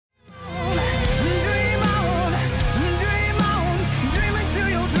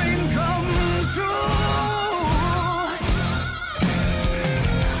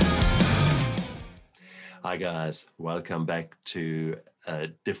guys, welcome back to A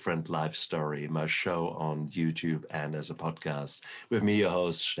Different Life Story, my show on YouTube and as a podcast with me, your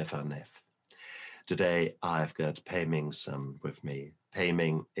host, Stefan Neff. Today, I've got Pei Ming Sun with me. Pei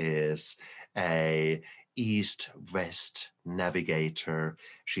Ming is a East-West navigator.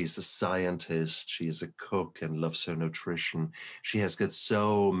 She's a scientist. She's a cook and loves her nutrition. She has got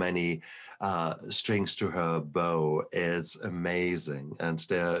so many strings to her bow. It's amazing. And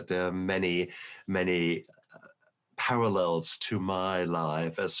there are many parallels to my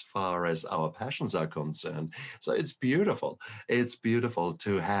life as far as our passions are concerned. So it's beautiful. It's beautiful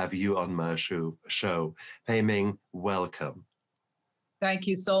to have you on my show. Pei Ming, welcome. Thank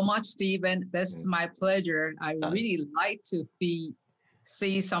you so much, Stephen. This is my pleasure. I really like to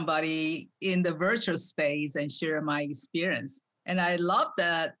see somebody in the virtual space and share my experience. And I love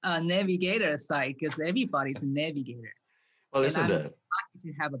that navigator side because everybody's a navigator. Well, isn't it? Lucky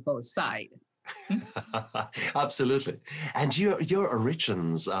to have a both side. Absolutely. And your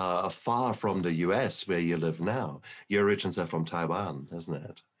origins are far from the US where you live now. Your origins are from Taiwan, isn't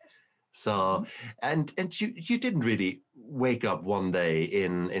it? So, and you didn't really wake up one day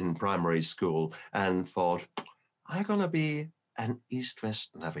in primary school and thought, I'm going to be an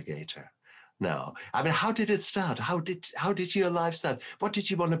East-West navigator. No. I mean, how did it start? How did your life start? What did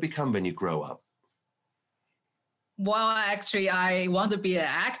you want to become when you grow up? Well, actually, I want to be an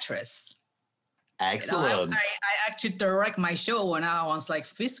actress. Excellent. I actually direct my show when I was like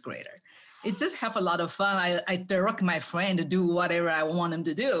fifth grader. It just have a lot of fun. I direct my friend to do whatever I want them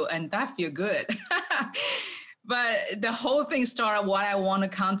to do, and that feel good. But the whole thing started what I want to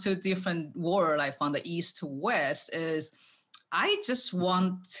come to a different world, like from the east to west, is I just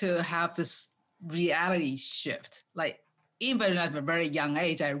want to have this reality shift. Like even at a very young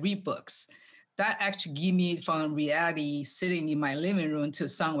age, I read books. That actually give me from reality sitting in my living room to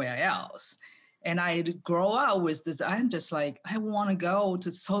somewhere else. And I grow up with this, I'm just like, I want to go to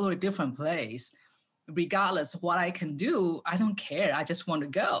a totally different place. Regardless of what I can do, I don't care. I just want to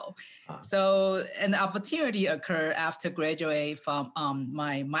go. So an opportunity occurred after graduating from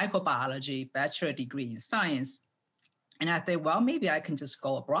my microbiology bachelor degree in science. And I think, well, maybe I can just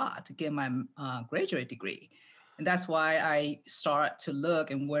go abroad to get my graduate degree. And that's why I start to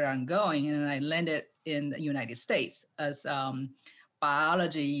look and where I'm going. And I landed in the United States as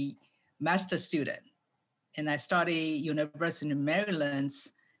biology master student. And I studied University of Maryland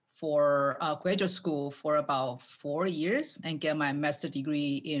for graduate school for about 4 years and get my master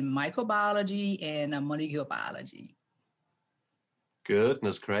degree in microbiology and molecular biology.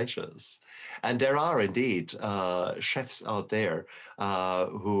 Goodness gracious. And there are indeed chefs out there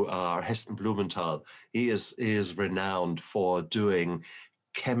who are Heston Blumenthal. He is renowned for doing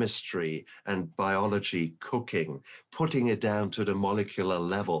chemistry and biology, cooking, putting it down to the molecular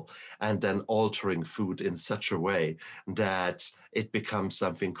level and then altering food in such a way that it becomes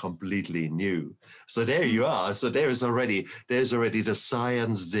something completely new. So there you are. So there's already the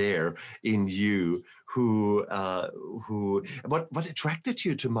science there in you. What attracted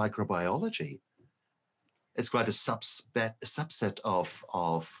you to microbiology? It's quite a subset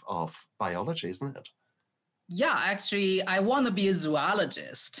of biology, isn't it? Yeah, actually, I want to be a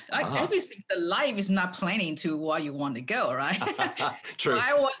zoologist. Like everything, the life is not planning to where you want to go, right? True.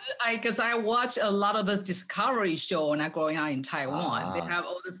 Because I watch a lot of the Discovery show when I'm growing up in Taiwan. They have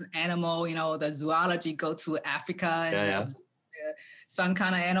all this animal, the zoology go to Africa and some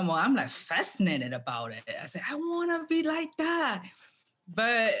kind of animal. I'm like fascinated about it. I said, I want to be like that.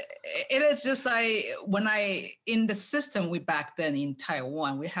 But it is just like when in the system we back then in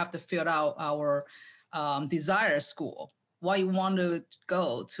Taiwan, we have to fill out our desire school, why you want to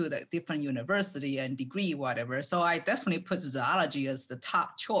go to the different university and degree, whatever. So I definitely put zoology as the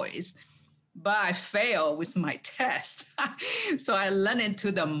top choice, but I failed with my test. So I learned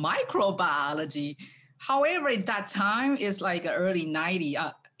into the microbiology. However, at that time, it's like early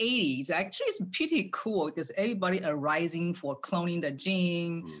 80s. Actually, it's pretty cool because everybody are rising for cloning the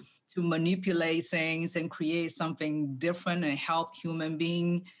gene to manipulate things and create something different and help human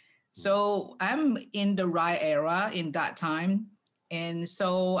beings. So I'm in the right era in that time. And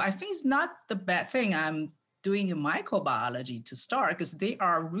so I think it's not the bad thing I'm doing in microbiology to start because they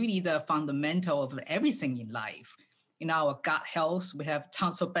are really the fundamental of everything in life. In our gut health, we have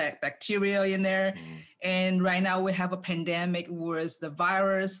tons of bacteria in there. And right now we have a pandemic where the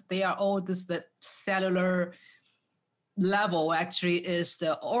virus, they are all the cellular level actually is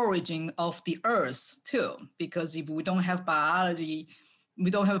the origin of the earth too. Because if we don't have biology, we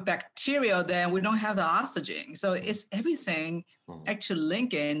don't have bacteria, then we don't have the oxygen. So it's everything actually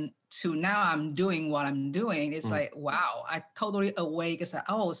linking to now I'm doing what I'm doing. It's like, wow, I totally awake. It's like,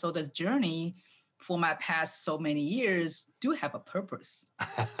 so the journey for my past so many years do have a purpose.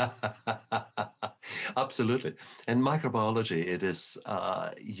 Absolutely. In microbiology, it is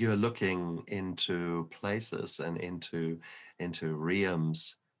you're looking into places and into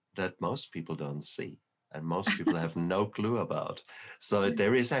realms that most people don't see and most people have no clue about. So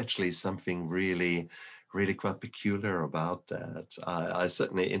there is actually something really, really quite peculiar about that. I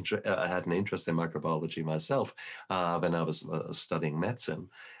certainly had an interest in microbiology myself when I was studying medicine,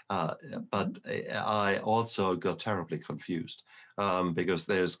 but I also got terribly confused because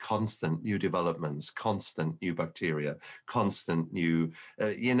there's constant new developments, constant new bacteria, constant new,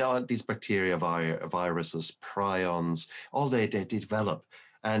 these bacteria, viruses, prions, all they develop.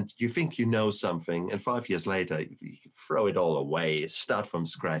 And you think you know something, and 5 years later, you throw it all away, start from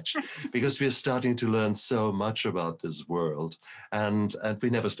scratch, because we're starting to learn so much about this world, and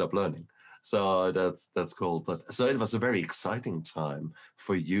we never stop learning. So that's cool. But so it was a very exciting time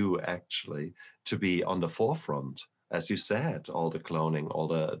for you actually to be on the forefront, as you said, all the cloning, all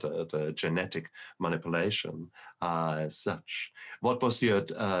the genetic manipulation as such. What was your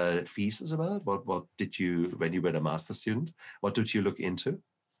thesis about? What did you, when you were a master student, what did you look into?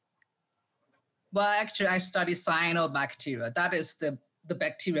 Well, actually, I studied cyanobacteria. That is the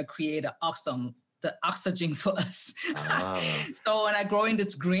bacteria create the oxygen for us. So when I grow in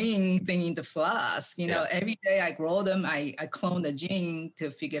this green thing in the flask, every day I grow them, I clone the gene to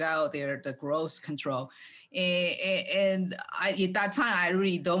figure out the growth control. And at that time, I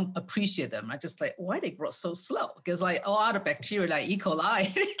really don't appreciate them. I just like, why they grow so slow? Because like all other bacteria, like E. coli,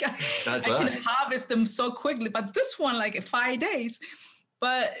 I can harvest them so quickly. But this one, like 5 days.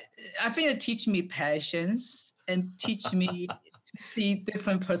 But I think it teach me patience and teach me to see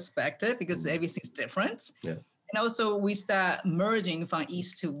different perspective because everything's different. Yeah. And also we start merging from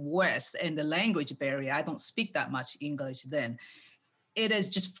east to west and the language barrier. I don't speak that much English then. It has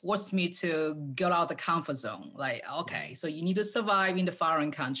just forced me to get out of the comfort zone. Like, okay, so you need to survive in the foreign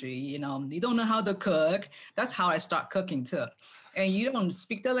country. You don't know how to cook. That's how I start cooking too. And you don't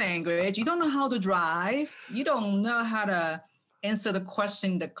speak the language. You don't know how to drive. You don't know how to answer the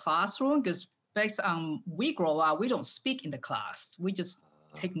question in the classroom because based on we grow up, we don't speak in the class. We just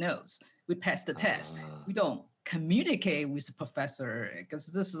take notes. We pass the test. We don't communicate with the professor because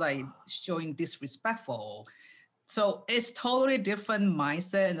this is like showing disrespectful. So it's totally different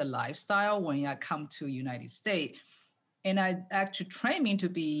mindset and the lifestyle when I come to United States. And I actually train me to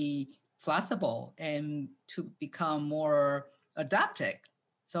be flexible and to become more adaptive.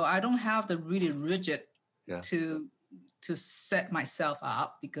 So I don't have the really rigid to set myself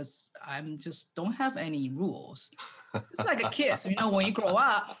up because I'm just don't have any rules. It's like a kid. So, when you grow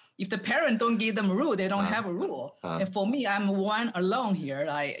up, if the parent don't give them a rule, they don't have a rule. And for me, I'm one alone here.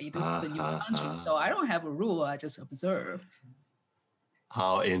 This is the new country. So I don't have a rule. I just observe.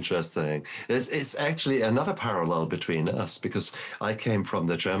 How interesting. It's actually another parallel between us because I came from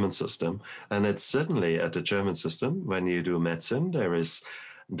the German system, and it's certainly at the German system, when you do medicine, there is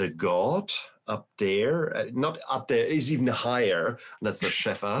the God up there, not up there, is even higher. That's the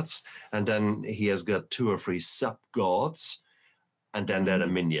Chefarzt. And then he has got 2 or 3 sub-gods. And then there are the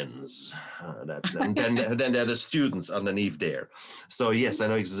minions. And then there are the students underneath there. So yes, I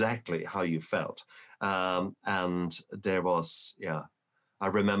know exactly how you felt. And there was, I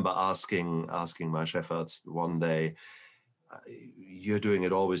remember asking my Chefarzt one day, you're doing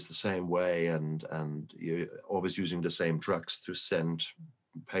it always the same way and you're always using the same drugs to send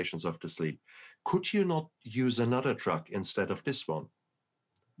patients off to sleep. Could you not use another drug instead of this one?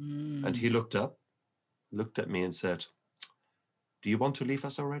 And he looked at me and said, do you want to leave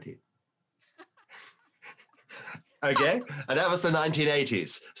us already? Okay. And that was the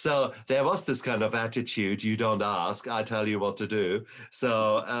 1980s. So there was this kind of attitude, you don't ask, I tell you what to do.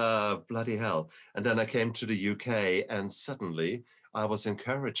 So bloody hell. And then I came to the UK and suddenly I was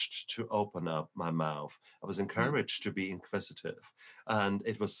encouraged to open up my mouth. I was encouraged to be inquisitive. And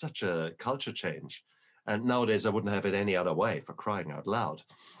it was such a culture change. And nowadays I wouldn't have it any other way, for crying out loud.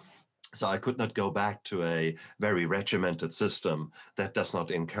 So I could not go back to a very regimented system that does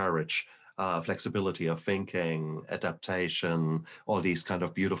not encourage flexibility of thinking, adaptation, all these kind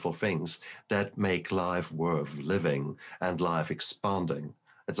of beautiful things that make life worth living and life expanding.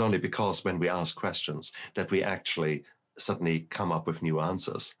 It's only because when we ask questions that we actually suddenly come up with new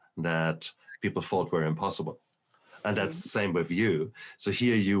answers that people thought were impossible. And that's the same with you. So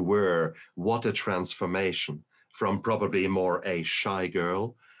here you were, what a transformation from probably more a shy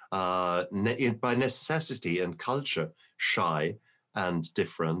girl, by necessity and culture, shy and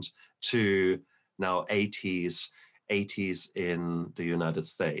different, to now 80s in the United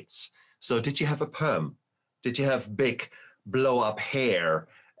States. So did you have a perm? Did you have big blow up hair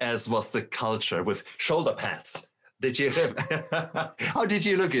as was the culture with shoulder pads. Did you have, how did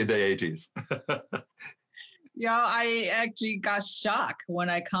you look in the 80s? Yeah, I actually got shocked when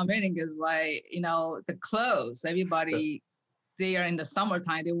I come in because, like, the clothes, everybody there in the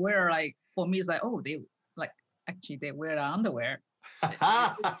summertime, they wear like, for me, it's like, oh, they like, actually, they wear the underwear. Like,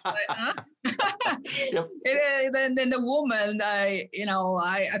 huh? Yep. Then the woman, I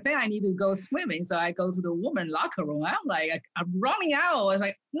think I need to go swimming. So I go to the woman locker room. I'm like, I'm running out. I was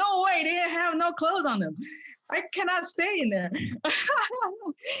like, no way, they have no clothes on them. I cannot stay in there.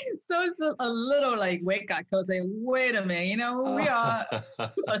 So it's a little like wake up because say, wait a minute, we are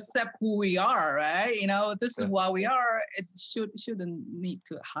accept who we are, right? This is what we are. It shouldn't need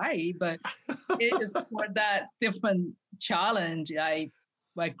to hide, but it is for that different challenge. I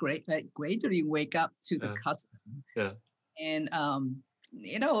gradually wake up to the custom. Yeah. And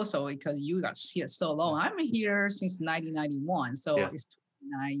also because you got here so long. I'm here since 1991, so it's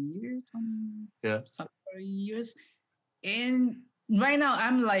 29 years, 20 some years. And right now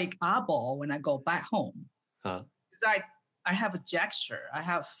I'm like eyeball when I go back home. Because I have a gesture, I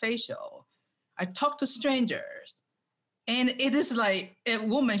have facial, I talk to strangers. And it is like a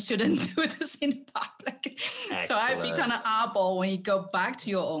woman shouldn't do this in public. Excellent. So I become an eyeball when you go back to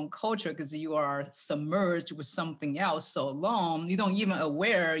your own culture because you are submerged with something else so long, you don't even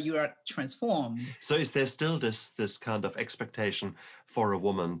aware you are transformed. So is there still this kind of expectation for a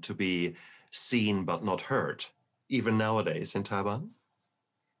woman to be seen but not heard, even nowadays in Taiwan?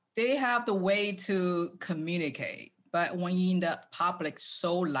 They have the way to communicate, but when you're in the public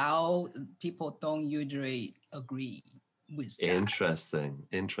so loud, people don't usually agree. Interesting.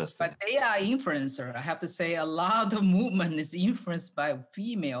 But they are influencer. I have to say a lot of the movement is influenced by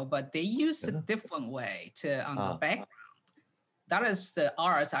female, but they use a different way on the background. That is the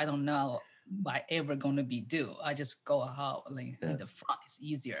arts I don't know I ever going to be do. I just go out in the front. It's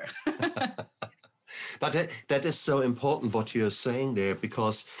easier. But that is so important what you're saying there,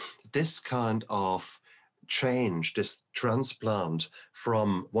 because this kind of change, this transplant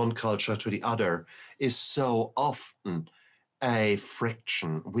from one culture to the other is so often a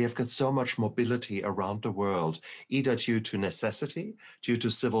friction. We have got so much mobility around the world, either due to necessity, due to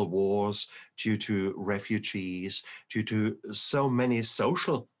civil wars, due to refugees, due to so many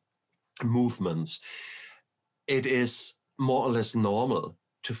social movements. It is more or less normal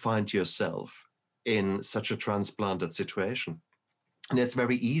to find yourself in such a transplanted situation. And it's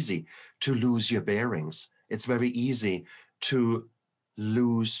very easy to lose your bearings. It's very easy to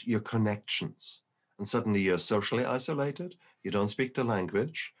lose your connections. And suddenly you're socially isolated. You don't speak the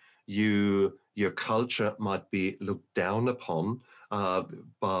language. Your culture might be looked down upon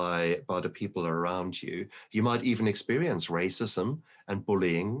by the people around you. You might even experience racism and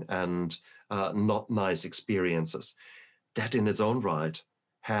bullying and not nice experiences. That in its own right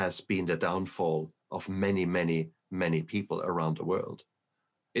has been the downfall of many, many, many people around the world.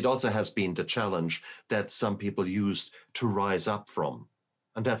 It also has been the challenge that some people used to rise up from.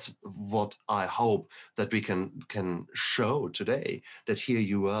 And that's what I hope that we can show today, that here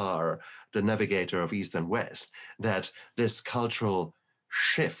you are, the navigator of East and West, that this cultural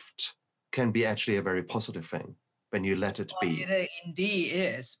shift can be actually a very positive thing when you let it be. It indeed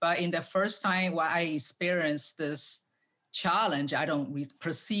is. But in the first time when I experienced this challenge, I don't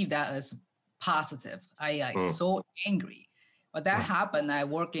perceive that as positive. I so angry. But that happened. I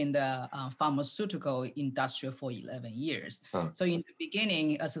work in the pharmaceutical industry for 11 years. So in the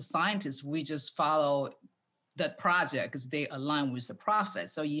beginning, as a scientist, we just follow that project because they align with the profit.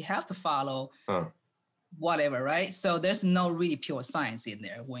 So you have to follow whatever, right? So there's no really pure science in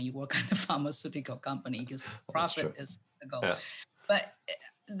there when you work in a pharmaceutical company because profit is the goal. Yeah. But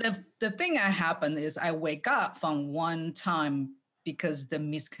the thing that happened is I wake up from one time because the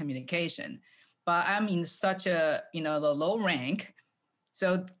miscommunication. But I'm in such a, the low rank.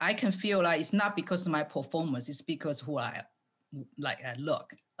 So I can feel like it's not because of my performance, it's because who I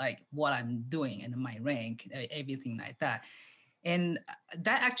look, like what I'm doing in my rank, everything like that. And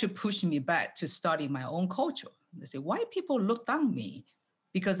that actually pushed me back to study my own culture. They say, why people look down on me?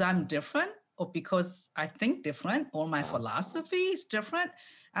 Because I'm different or because I think different or my philosophy is different?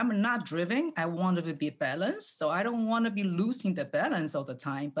 I'm not driven. I want to be balanced. So I don't want to be losing the balance all the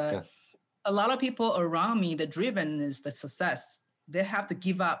time. But a lot of people around me, the driven is the success. They have to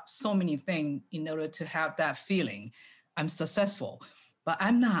give up so many things in order to have that feeling. I'm successful, but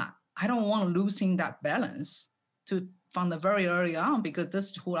I'm not. I don't want losing that balance from the very early on because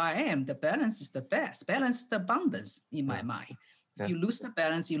this is who I am. The balance is the best. Balance is the abundance in my mind. If you lose the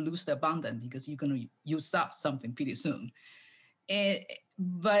balance, you lose the abundance because you're going to use up something pretty soon.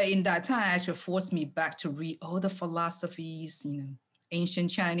 But in that time, actually forced me back to read all the philosophies, ancient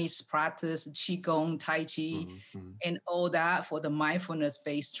Chinese practice, Qigong, Tai Chi, and all that for the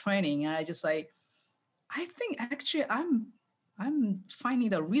mindfulness-based training. And I just like, I think actually I'm finding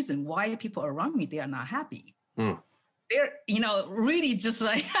the reason why people around me, they are not happy. They're, really just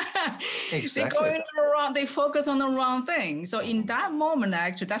like, they're going around, they focus on the wrong thing. So in that moment,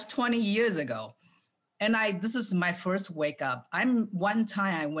 actually, that's 20 years ago. And this is my first wake up. One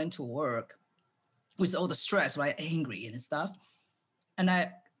time I went to work with all the stress, right? Angry and stuff. And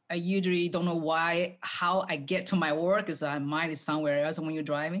I usually don't know how I get to my work because my mind is somewhere else when you're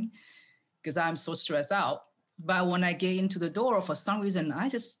driving because I'm so stressed out. But when I get into the door, for some reason, I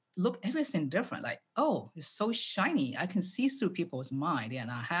just look everything different. Like, oh, it's so shiny. I can see through people's mind. They're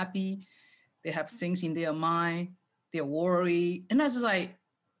not happy. They have things in their mind. They're worried. And I was like,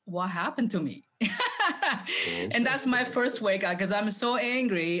 what happened to me? And that's my first wake up because I'm so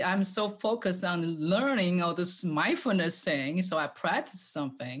angry. I'm so focused on learning all this mindfulness thing. So I practice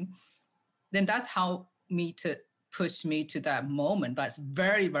something. Then that's how push me to that moment. But it's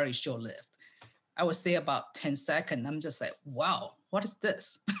very, very short-lived. I would say about 10 seconds. I'm just like, wow, what is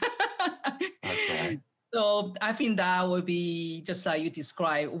this? Okay. So I think that would be just like you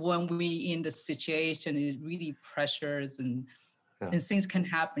described, when we in the situation, it really pressures and things can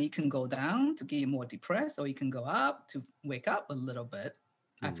happen. You can go down to get more depressed, or you can go up to wake up a little bit.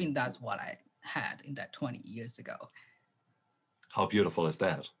 I think that's what I had in that 20 years ago. How beautiful is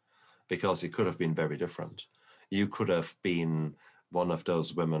that? Because it could have been very different. You could have been one of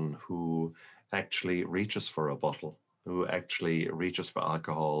those women who actually reaches for a bottle, who actually reaches for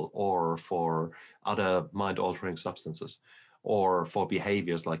alcohol or for other mind-altering substances, or for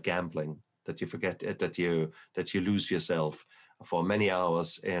behaviors like gambling, that you forget that you lose yourself for many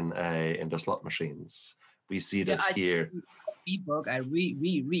hours in the slot machines. We see that here. Ebook I read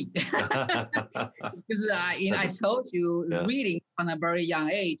because I told you reading from a very young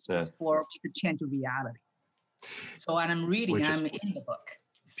age is for me to change reality. So when I'm reading, I'm in the book.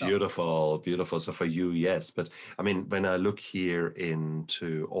 So. Beautiful. So for you, yes. But I mean, when I look here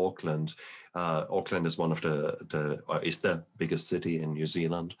into Auckland, Auckland is one of is the biggest city in New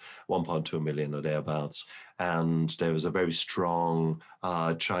Zealand, 1.2 million or thereabouts. And there was a very strong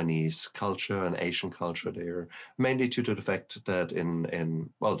Chinese culture and Asian culture there, mainly due to the fact that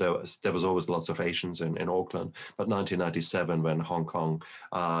there was always lots of Asians in Auckland. But 1997, when Hong Kong,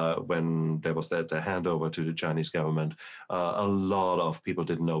 when there was the handover to the Chinese government, a lot of people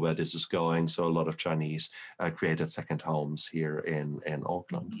didn't know where this is going. So a lot of Chinese created second homes here in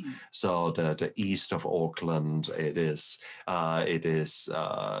Auckland. Mm-hmm. So the east of Auckland, it is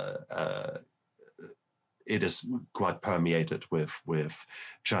quite permeated with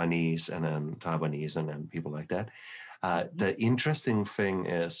Chinese and then Taiwanese and then people like that. The interesting thing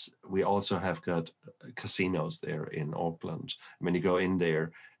is we also have got casinos there in Auckland. When you go in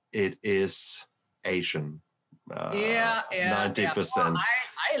there, it is Asian. 90%. Well,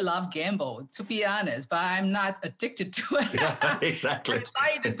 I love gamble, to be honest, but I'm not addicted to it. Yeah, exactly.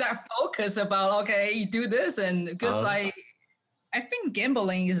 I like that focus about, okay, you do this, and because I think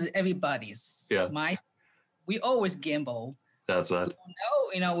gambling is everybody's. Yeah. We always gamble. That's right.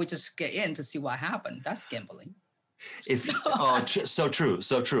 We don't know, we just get in to see what happened. That's gambling. So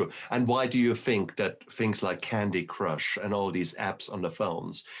true. And why do you think that things like Candy Crush and all these apps on the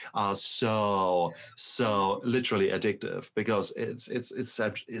phones are so literally addictive? Because it's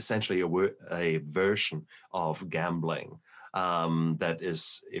essentially a version of gambling. That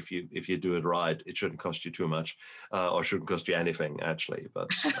is, if you do it right, it shouldn't cost you too much, or shouldn't cost you anything actually.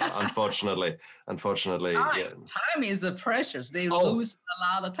 But unfortunately, time is precious. They lose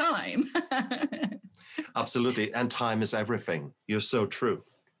a lot of time. Absolutely, and time is everything. You're so true.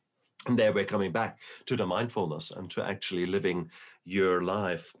 And there we're coming back to the mindfulness and to actually living your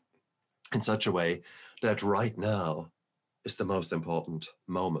life in such a way that right now is the most important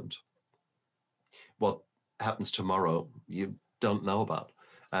moment. What happens tomorrow, you don't know about.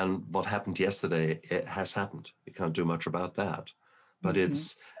 And what happened yesterday, it has happened. You can't do much about that. But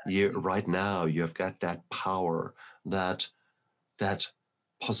it's right now, you've got that power, that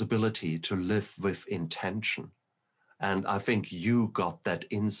possibility to live with intention. And I think you got that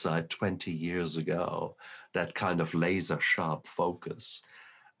insight 20 years ago, that kind of laser sharp focus.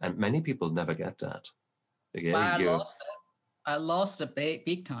 And many people never get that. Okay, I lost it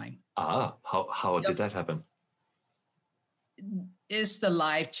big time. How did that happen? It's the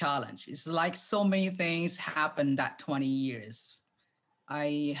life challenge. It's like so many things happened that 20 years.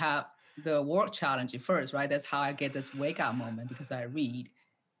 I have the work challenge first, right? That's how I get this wake up moment, because I read.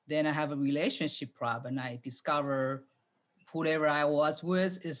 Then I have a relationship problem. I discover whoever I was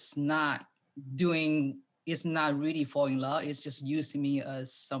with is not doing it's not really falling in love. It's just using me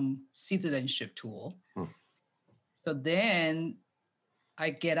as some citizenship tool. So then I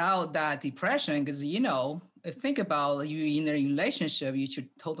get out that depression because, think about you in a relationship, you should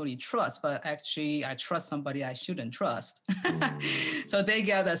totally trust, but actually I trust somebody I shouldn't trust. So they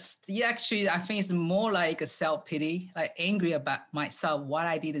get actually, I think it's more like a self-pity, like angry about myself, why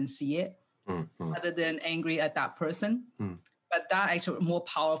I didn't see it, rather than angry at that person. But that actually more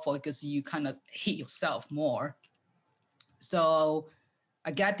powerful because you kind of hate yourself more. So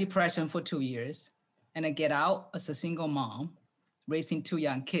I got depression for 2 years and I get out as a single mom, raising 2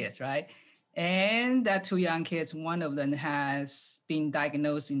 young kids, right? And that 2 young kids, one of them has been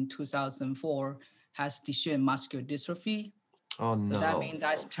diagnosed in 2004, has Duchenne muscular dystrophy. Oh, no. So that means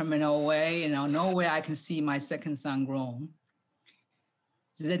that's terminal way, no way I can see my second son grown.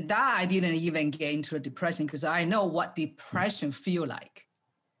 So that I didn't even get into a depression because I know what depression feel like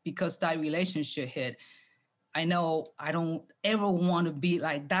because that relationship hit. I know I don't ever want to be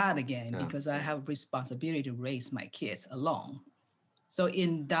like that again because I have responsibility to raise my kids alone. So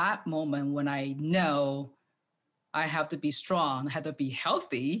in that moment when I know I have to be strong, I have to be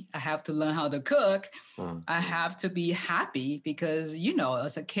healthy, I have to learn how to cook, I have to be happy because,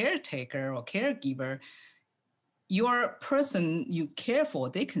 as a caretaker or caregiver, your person you care for,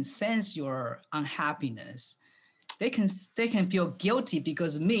 they can sense your unhappiness. They can feel guilty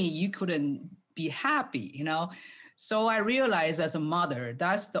because you couldn't be happy, So I realized as a mother,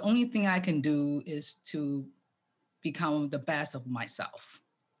 that's the only thing I can do is to become the best of myself,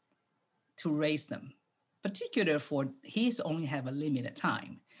 to raise them, particularly for he's only have a limited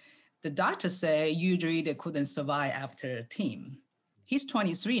time. The doctors say usually they couldn't survive after a team. He's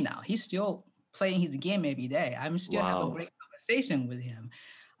 23 now. He's still playing his game every day. I'm still have a great conversation with him.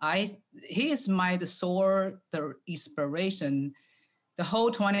 He is the inspiration. The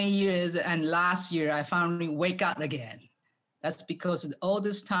whole 20 years and last year, I finally wake up again. That's because all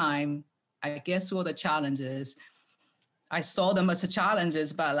this time, I guess all the challenges, I saw them as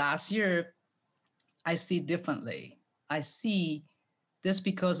challenges, but last year, I see differently. I see this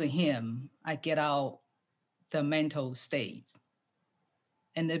because of him, I get out the mental state.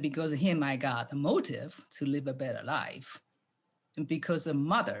 And then because of him, I got the motive to live a better life. And because of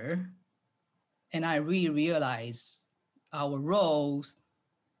mother, and I really realize our roles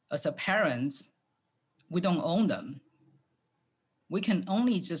as a parents, we don't own them. We can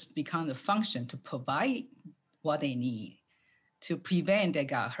only just become the function to provide what they need, to prevent they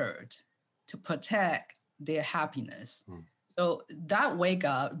got hurt, to protect their happiness. So that wake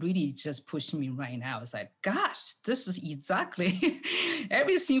up really just pushed me right now. It's like, gosh, this is exactly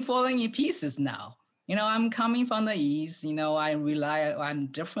everything falling in pieces now. I'm coming from the East, I'm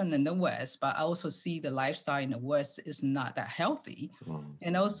different in the West, but I also see the lifestyle in the West is not that healthy.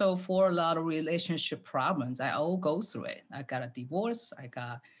 And also for a lot of relationship problems, I all go through it. I got a divorce, I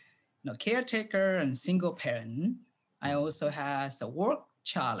got caretaker and single parent. I also has a work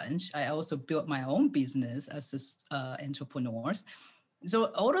challenge. I also built my own business as entrepreneurs. So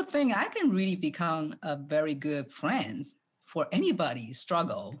all the thing, I can really become a very good friend for anybody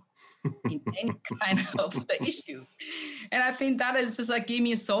struggle in any kind of the issue. And I think that is just like give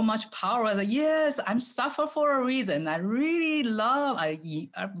me so much power. Like, yes, I'm suffer for a reason. I really love, I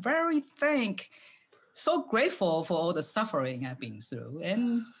very so grateful for all the suffering I've been through.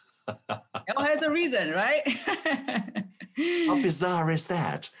 And it all has a reason, right? How bizarre is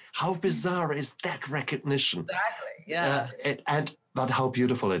that? How bizarre is that recognition? Exactly, yeah. But how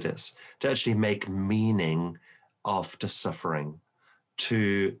beautiful it is to actually make meaning of the suffering.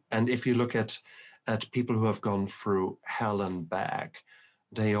 And if you look at people who have gone through hell and back,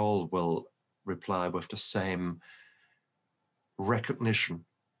 they all will reply with the same recognition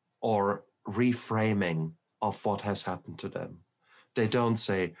or reframing of what has happened to them. They don't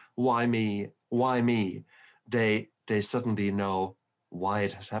say, why me? Why me? They suddenly know why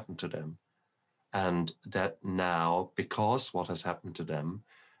it has happened to them. And that now, because what has happened to them,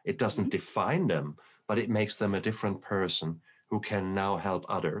 it doesn't define them, but it makes them a different person who can now help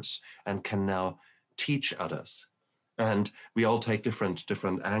others and can now teach others. And we all take different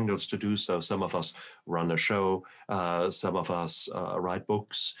angles to do so. Some of us run a show, some of us write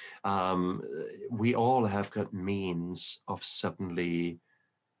books. We all have got means of suddenly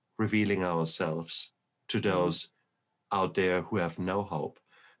revealing ourselves to those out there who have no hope,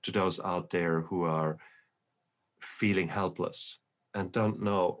 to those out there who are feeling helpless and don't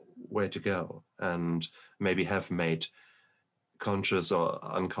know where to go, and maybe have made conscious or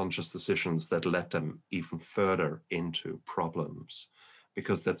unconscious decisions that led them even further into problems,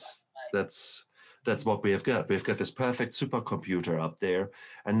 because that's That's what we have got. We've got this perfect supercomputer up there,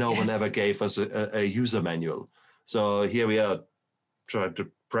 and no one ever gave us a user manual. So here we are trying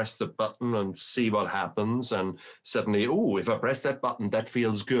to press the button and see what happens. And suddenly, oh, if I press that button, that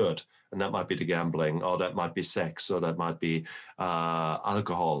feels good. And that might be the gambling, or that might be sex, or that might be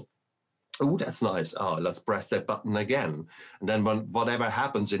alcohol. Oh, that's nice. Oh, let's press that button again. And then when whatever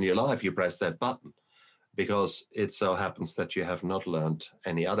happens in your life, you press that button, because it so happens that you have not learned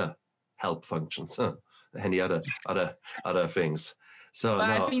any other help functions, any other things. So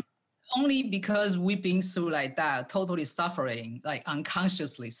but no. I think only because we've been through like that, totally suffering, like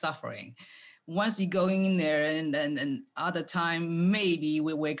unconsciously suffering. Once you go in there and other time, maybe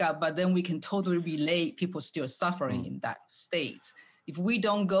we wake up, but then we can totally relate people still suffering in that state. If we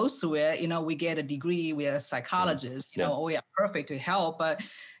don't go through it, we get a degree, we are psychologists, we are perfect to help, but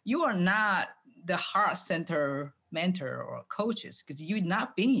you are not the heart center mentor or coaches because you're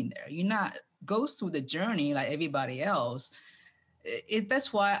not being there. You're not go through the journey like everybody else.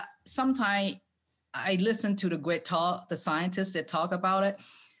 That's why sometimes I listen to the great talk, the scientists that talk about it.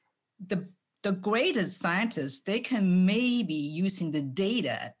 The greatest scientists, they can maybe using the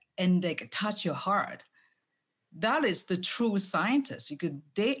data and they can touch your heart. That is the true scientists because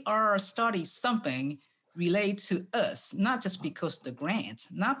they are studying something related to us, not just because the grants,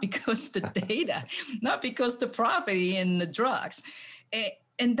 not because the data, not because the profit and the drugs.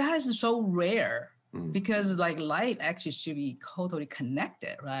 And that is so rare because like life actually should be totally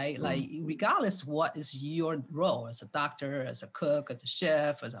connected, right? Like regardless what is your role as a doctor, as a cook, as a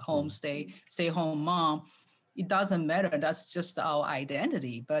chef, as a stay-home mom, it doesn't matter. That's just our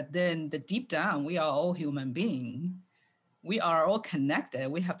identity. But then the deep down, we are all human beings. We are all connected.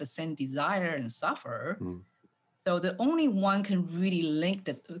 We have the same desire and suffer. So the only one can really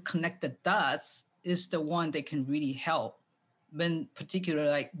connect the dots is the one that can really help. When particularly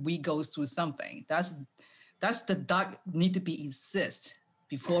like we go through something, that's the dot need to be exist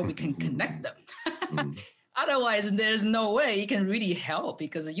before we can connect them. Otherwise, there's no way you can really help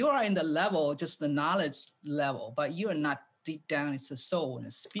because you are in the level, just the knowledge level, but you are not deep down. It's the soul and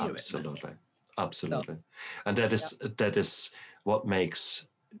the spirit. Absolutely. So, and that is what makes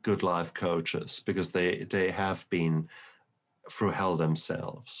good life coaches, because they have been through hell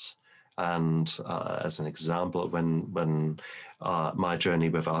themselves. And as an example, when my journey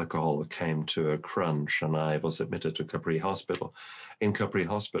with alcohol came to a crunch and I was admitted to Capri Hospital, in Capri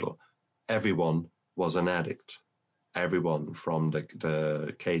Hospital, everyone was an addict. Everyone from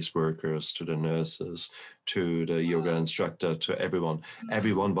the caseworkers to the nurses to the yoga instructor to everyone.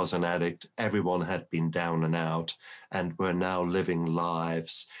 Everyone was an addict. Everyone had been down and out and were now living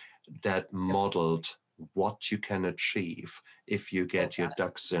lives that modeled what you can achieve if you get your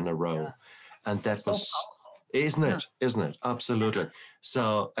ducks in a row. And that so was, powerful. Isn't it? Absolutely.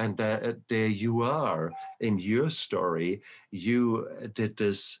 So, and there you are in your story. You did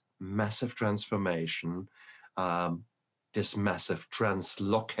this massive transformation, this massive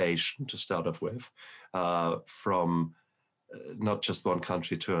translocation to start off with, from not just one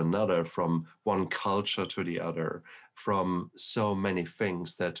country to another, from one culture to the other, from so many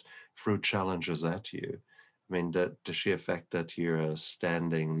things that threw challenges at you. I mean, the sheer fact that you're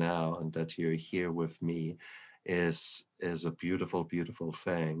standing now and that you're here with me is a beautiful, beautiful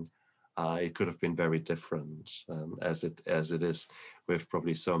thing. It could have been very different, as it is with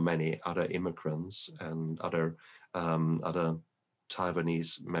probably so many other immigrants and other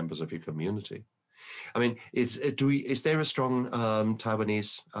Taiwanese members of your community. I mean, is there a strong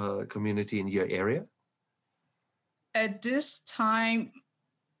Taiwanese community in your area? At this time,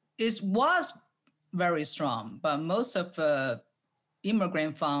 it was very strong, but most of the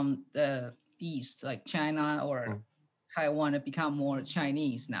immigrant from the East, like China or Taiwan, have become more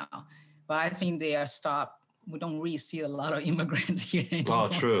Chinese now. But I think they are stopped. We don't really see a lot of immigrants here anymore. Oh,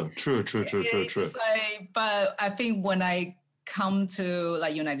 true. But I think when I come to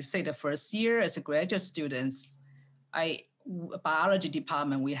like United States the first year as a graduate student, biology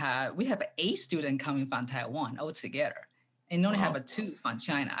department, we have 8 students coming from Taiwan altogether, and only have 2 from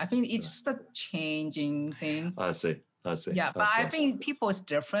China. I think it's just a changing thing. I see. Yeah, but I think people is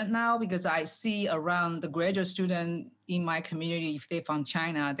different now because I see around the graduate student in my community, if they're from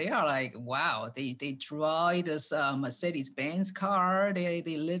China, they are like, wow, they drive this Mercedes-Benz car. They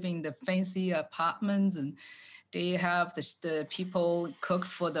live in the fancy apartments and they have the people cook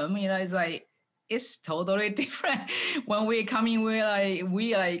for them. It's like, it's totally different. When we come in,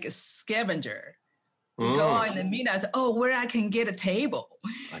 we like a scavenger. We go out in the meet and say, oh, where I can get a table,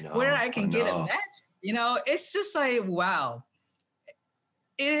 where I can get a match. It's just like, wow.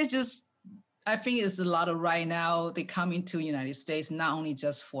 It is just I think it's a lot of right now, they come into United States, not only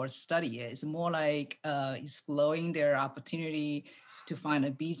just for study, it's more like exploring their opportunity to find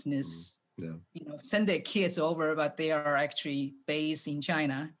a business, send their kids over, but they are actually based in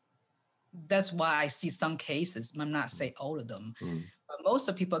China. That's why I see some cases, I'm not saying all of them, but most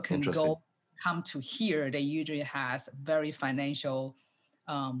of people can come to here. They usually has very financial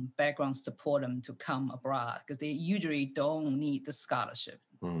background support them to come abroad because they usually don't need the scholarship.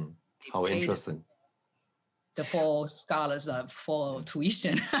 How interesting. The full scholars for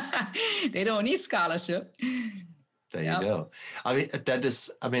tuition. They don't need scholarship. There you go. I mean,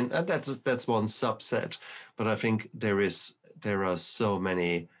 that's one subset, but I think there are so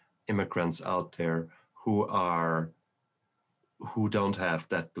many immigrants out there who don't have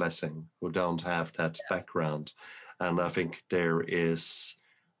that blessing, who don't have that background. And I think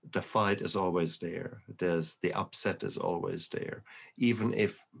the fight is always there. The upset is always there. Even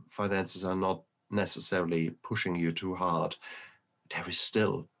if finances are not necessarily pushing you too hard,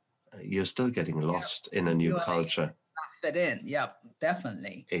 you're still getting lost in a new culture. Fit in, yep,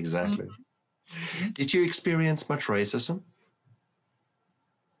 definitely. Exactly. Did you experience much racism?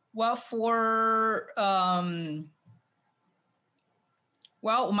 Well,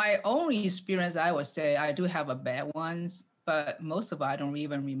 my own experience, I would say I do have a bad ones, but most of it I don't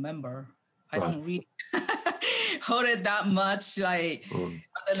even remember. I don't really hold it that much, like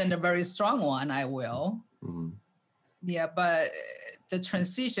other than the very strong one, I will. Yeah, but the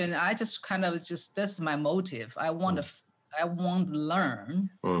transition, I just that's my motive. I want to learn.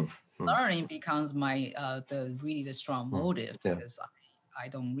 Learning becomes my the strong motive because I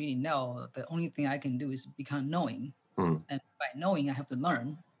don't really know. The only thing I can do is become knowing. And by knowing, I have to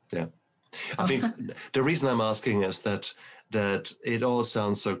learn. Yeah. I think the reason I'm asking is that it all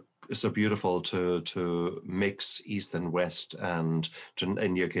sounds so beautiful to mix East and West and to,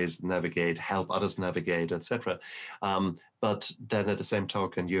 in your case, help others navigate, etc. But then at the same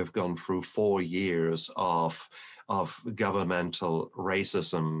token, you have gone through 4 years of governmental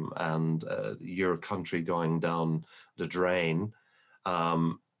racism and your country going down the drain.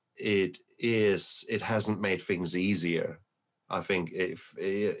 It hasn't made things easier. I think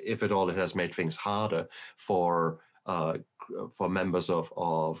if at all, it has made things harder for members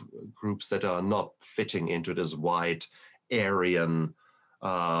of groups that are not fitting into this white Aryan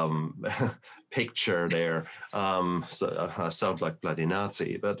picture there. So I sound like bloody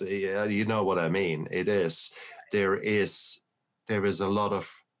Nazi, but you know what I mean. There is a lot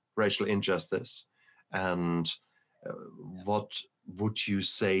of racial injustice, and what would you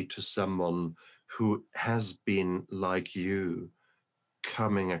say to someone who has been like you,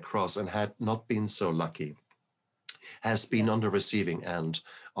 coming across and had not been so lucky, has been on the receiving end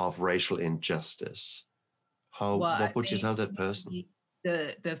of racial injustice? What would you tell that person?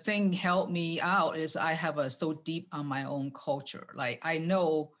 The thing helped me out is I have so deep on my own culture. Like I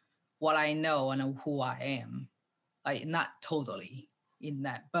know what I know and who I am. Like not totally in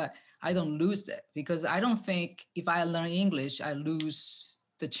that, but I don't lose it because I don't think if I learn English, I lose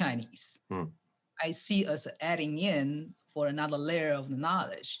the Chinese. I see us adding in for another layer of the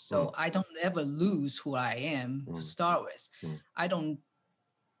knowledge. So I don't ever lose who I am to start with. I don't,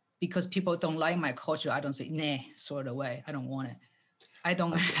 because people don't like my culture, I don't say, nah, throw it away. I don't want it. I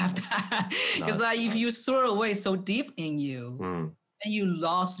don't have that. Because if you throw it away so deep in you, then you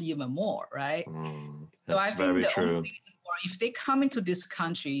lost even more, right? That's so I think the only thing if they come into this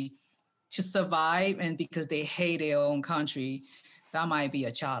country to survive and because they hate their own country, that might be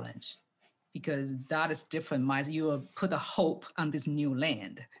a challenge. Because that is different. You will put a hope on this new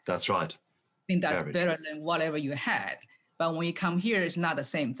land. That's right. I think that's better than whatever you had. But when you come here, it's not the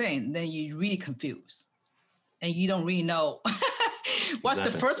same thing. Then you're really confused. And you don't really know what's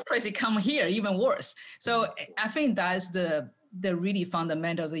the first place you come here, even worse. So I think that's the really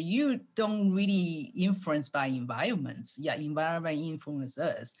fundamental that you don't really influence by environments. Yeah, environment influences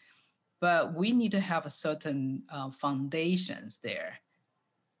us. But we need to have a certain foundations there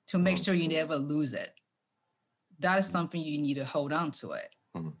to make sure you never lose it. That is something you need to hold on to it.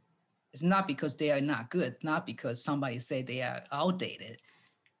 It's not because they are not good, not because somebody say they are outdated.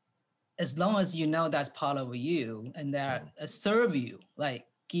 As long as you know that's part of you and that serve you, like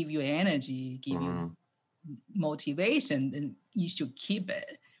give you energy, give you motivation, then you should keep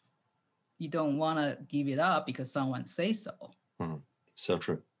it. You don't want to give it up because someone says so. So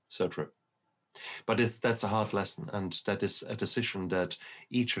true, so true. But that's a hard lesson, and that is a decision that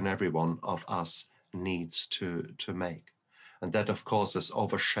each and every one of us needs to make. And that, of course, is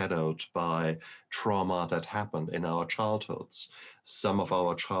overshadowed by trauma that happened in our childhoods. Some of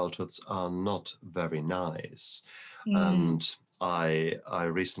our childhoods are not very nice. And I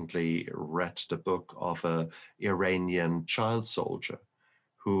recently read the book of a Iranian child soldier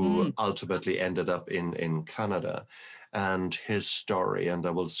who ultimately ended up in Canada, and his story, and I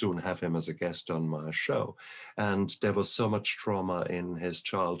will soon have him as a guest on my show. And there was so much trauma in his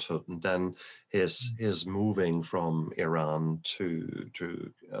childhood, and then his moving from Iran to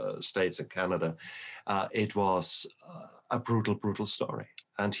States and Canada. It was a brutal story.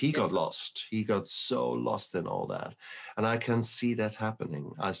 And he got lost. He got so lost in all that. And I can see that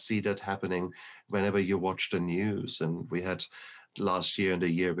happening. I see that happening whenever you watch the news. And we had last year and the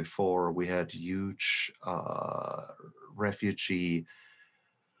year before, we had huge refugee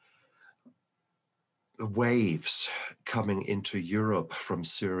waves coming into Europe from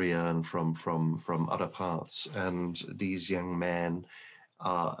Syria and from other parts. And these young men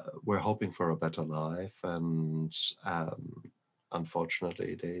were hoping for a better life. And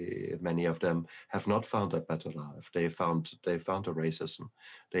unfortunately, many of them have not found a better life. They found a racism.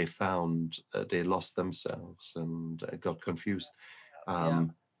 They lost themselves and got confused.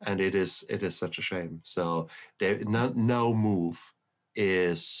 And it is such a shame. So no move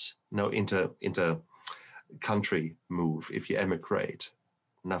is no inter country move. If you emigrate,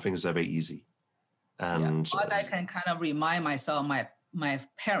 nothing is ever easy. And what I can kind of remind myself, my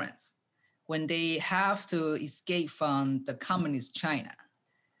parents, when they have to escape from the communist China,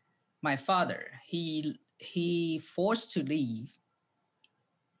 my father, he forced to leave.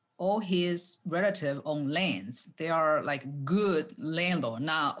 All his relative own lands. They are like good landlord,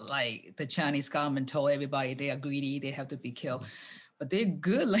 not like the Chinese government told everybody they are greedy, they have to be killed. But they're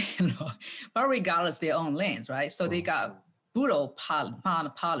good landlord, but regardless, they own lands, right? So they got brutal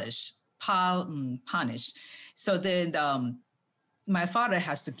punished. So then my father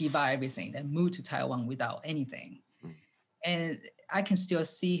has to give up everything and move to Taiwan without anything. And I can still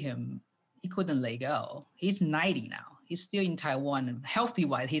see him. He couldn't let go. He's 90 now. He's still in Taiwan.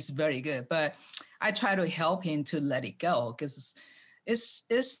 Healthy-wise, he's very good. But I try to help him to let it go because it's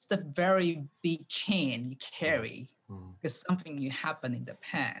the very big chain you carry. Because something you happened in the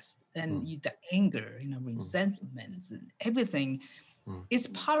past, and the anger, resentments and everything is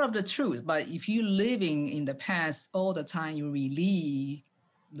part of the truth. But if you're living in the past all the time, you relieve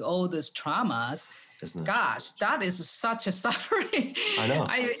all these traumas. Gosh, that is such a suffering. I know.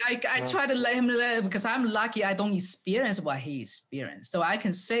 I try to let him live because I'm lucky I don't experience what he experienced. So I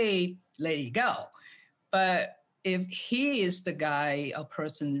can say, let it go. But if he is the guy, a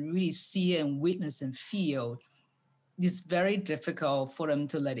person really see and witness and feel, it's very difficult for them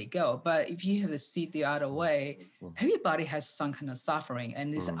to let it go. But if you have to see it the other way, everybody has some kind of suffering,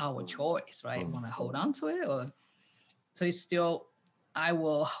 and it's our choice, right? Want to hold on to it, or so it's still. I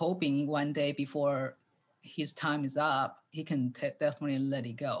will hoping one day before his time is up, he can definitely let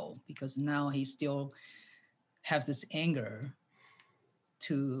it go, because now he still has this anger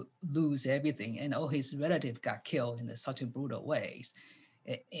to lose everything, and all his relatives got killed in such a brutal ways.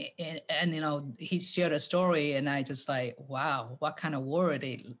 And he shared a story, and I just like, wow, what kind of war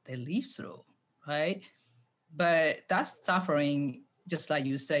they live through, right? But that suffering, just like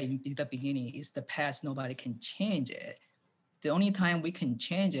you say in the beginning, is the past. Nobody can change it. The only time we can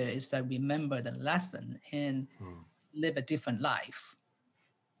change it is that remember the lesson and live a different life.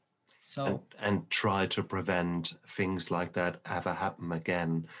 So and try to prevent things like that ever happen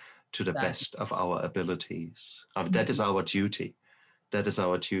again to the best of our abilities. That is our duty. That is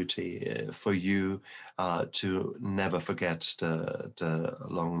our duty for you to never forget the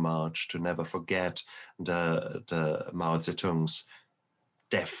Long March, to never forget the Mao Zedong's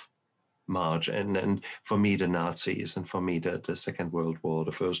death march, and for me the Nazis, and for me the Second World War,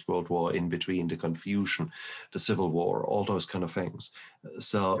 the First World War in between, the confusion, the Civil War, all those kind of things.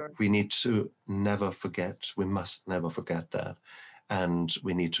 So we need to never forget. We must never forget that, and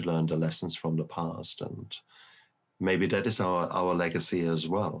we need to learn the lessons from the past. And maybe that is our legacy as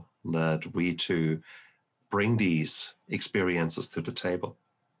well, that we too bring these experiences to the table,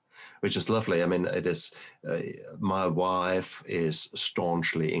 which is lovely. I mean, it is. My wife is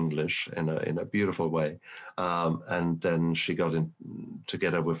staunchly English in a beautiful way, and then she got in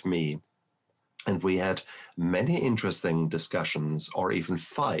together with me, and we had many interesting discussions or even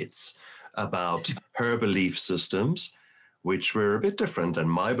fights about her belief systems, which were a bit different than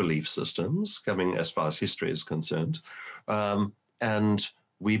my belief systems, coming as far as history is concerned. And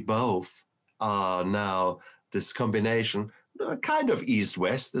we both are now this combination, kind of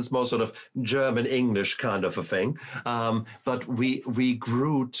East-West. It's more sort of German-English kind of a thing. But we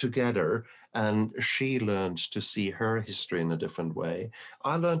grew together, and she learned to see her history in a different way.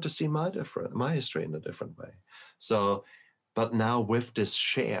 I learned to see my history in a different way. So, but now with this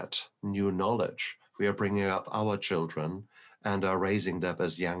shared new knowledge, we are bringing up our children and are raising up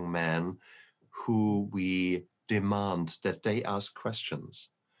as young men who we demand that they ask questions,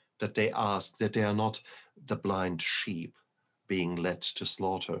 that they are not the blind sheep being led to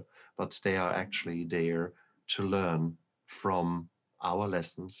slaughter, but they are actually there to learn from our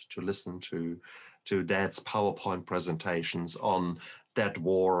lessons, to listen to Dad's PowerPoint presentations on that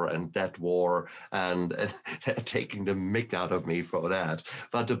war and taking the mick out of me for that.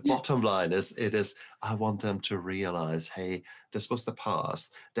 But the bottom line is, I want them to realize, hey, this was the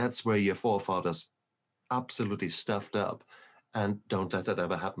past. That's where your forefathers absolutely stuffed up, and don't let that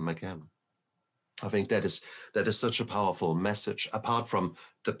ever happen again. I think that is such a powerful message, apart from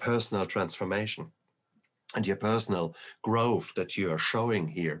the personal transformation and your personal growth that you are showing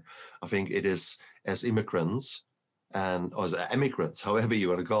here. I think it is, as immigrants, or as emigrants, however you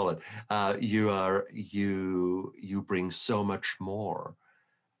want to call it, you bring so much more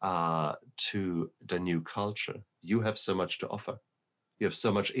to the new culture. You have so much to offer. You have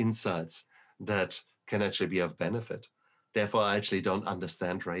so much insights that can actually be of benefit. Therefore, I actually don't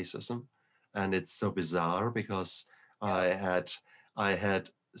understand racism. And it's so bizarre because I had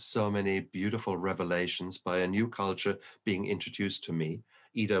so many beautiful revelations by a new culture being introduced to me,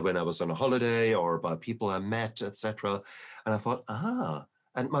 either when I was on a holiday or by people I met, etc. And I thought,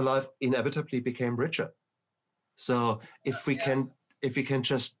 and my life inevitably became richer. So if we can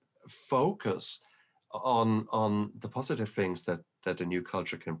just focus on the positive things that a new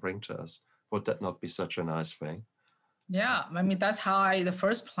culture can bring to us, would that not be such a nice thing? Yeah, I mean, that's how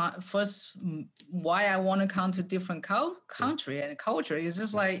why I want to come to different country and culture. It's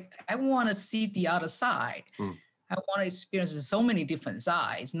just like, I want to see the other side. I want to experience so many different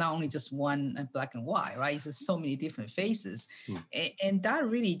sides, not only just one black and white, right? It's just so many different faces. And that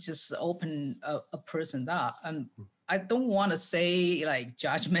really just opened a person up. I don't want to say like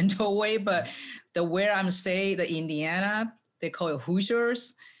judgmental way, but where I'm staying, the Indiana, they call it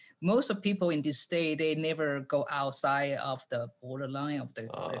Hoosiers. Most of people in this state, they never go outside of the borderline of the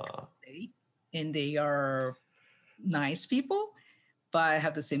state, and they are nice people, but I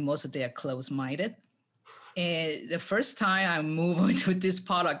have to say most of them are close-minded. And the first time I moved into this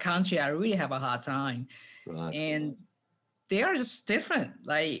part of the country, I really have a hard time. Right. And they are just different.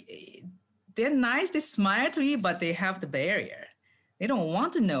 Like, they're nice, they smile to you, but they have the barrier. They don't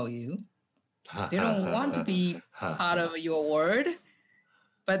want to know you. They don't want to be part of your world.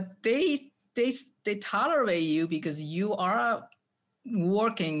 But they tolerate you because you are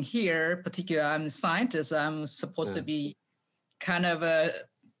working here. Particularly, I'm a scientist. I'm supposed to be kind of a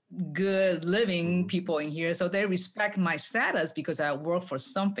good living people in here. So they respect my status because I work for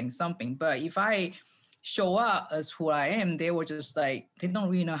something. But if I show up as who I am, they were just like, they don't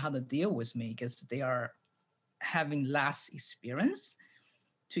really know how to deal with me because they are having less experience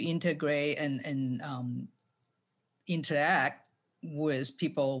to integrate and interact with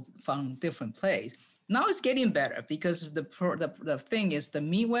people from different places. Now it's getting better because the thing is, the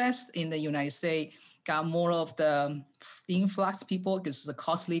Midwest in the United States got more of the influx people because the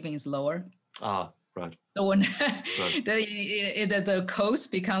cost of living is lower. Right. So when the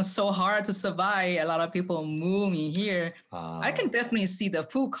coast becomes so hard to survive, a lot of people move in here. I can definitely see the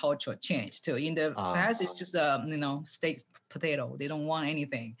food culture change too. In the past, it's just steak, potato. They don't want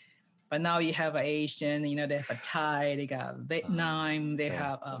anything. But now you have Asian, they have a Thai, they got Vietnam, they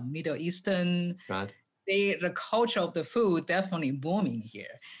have Middle Eastern. Right. The culture of the food definitely booming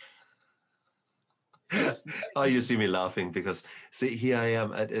here. You see me laughing because, see, here I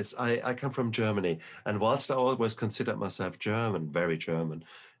am. I come from Germany, and whilst I always considered myself German, very German,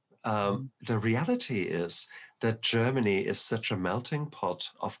 the reality is that Germany is such a melting pot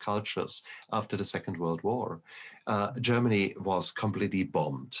of cultures after the Second World War. Germany was completely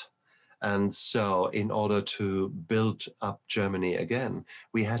bombed. And so in order to build up Germany again,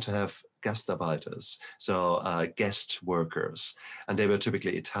 we had to have Gastarbeiters, so guest workers. And they were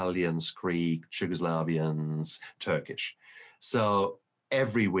typically Italians, Greek, Yugoslavians, Turkish. So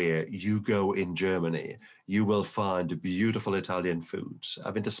everywhere you go in Germany, you will find beautiful Italian food.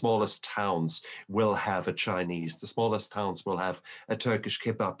 I mean, the smallest towns will have a Chinese. The smallest towns will have a Turkish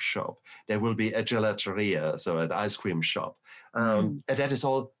kebab shop. There will be a gelateria, so an ice cream shop. And that is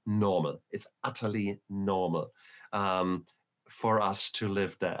all normal. It's utterly normal for us to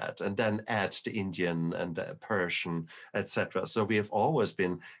live that, and then add the Indian and the Persian, etc. So we have always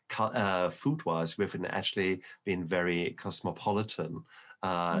been, food-wise, we've actually been very cosmopolitan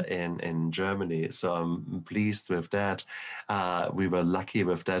in Germany. So I'm pleased with that. We were lucky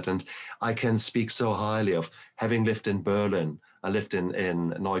with that. And I can speak so highly of having lived in Berlin. I lived in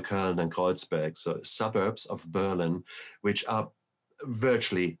Neukölln and Kreuzberg, so suburbs of Berlin, which are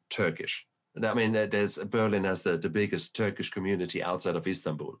virtually Turkish. I mean, Berlin has the biggest Turkish community outside of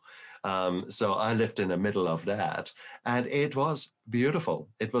Istanbul. So I lived in the middle of that, and it was beautiful.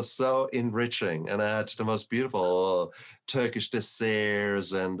 It was so enriching, and I had the most beautiful Turkish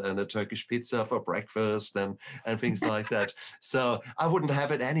desserts and a Turkish pizza for breakfast and things like that. So I wouldn't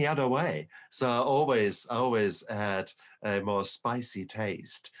have it any other way. So I always had a more spicy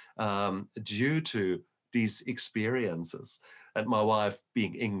taste due to these experiences. And my wife,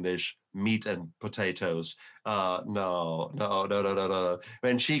 being English, meat and potatoes. No.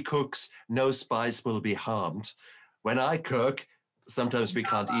 When she cooks, no spice will be harmed. When I cook, sometimes we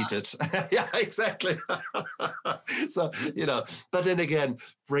can't eat it. Yeah, exactly. So, but then again,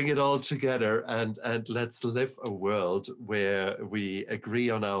 bring it all together and let's live a world where we agree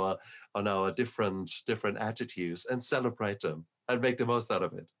on our different attitudes and celebrate them and make the most out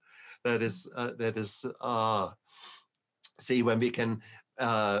of it. That is see, when we can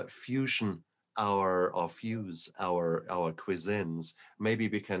fuse our cuisines, maybe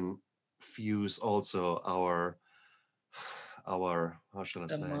we can fuse also our how shall I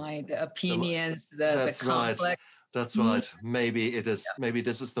say mind, the opinions, the that's right. conflict. That's right. Maybe it is. Maybe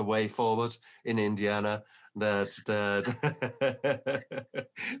this is the way forward in Indiana. That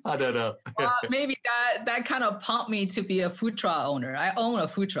I don't know. Well, maybe that kind of pumped me to be a food truck owner. I own a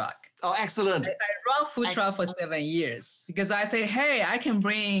food truck. Oh, excellent. I run food truck for 7 years because I think, hey, I can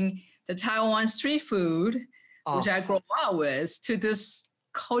bring the Taiwan street food, which I grew up with, to this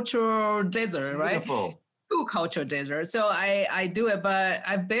cultural desert, Beautiful. Right? Food culture desert. So I do it, but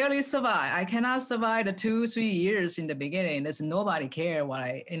I barely survive. I cannot survive the 2-3 years in the beginning. There's nobody care what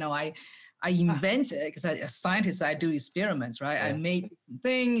I invented because as a scientist, I do experiments, right? Yeah. I made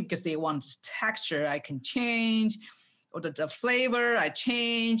things because they want texture I can change, or the flavor I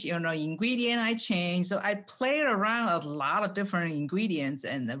change, ingredient I change. So I played around a lot of different ingredients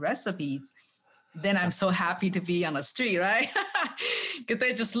and the recipes. Then I'm so happy to be on the street, right? Because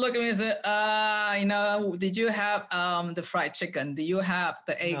they just look at me and say, did you have the fried chicken? Do you have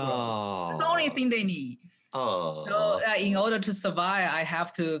the egg roll? It's the only thing they need. So in order to survive, I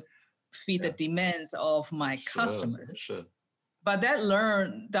have to feed the demands of my customers. Sure. But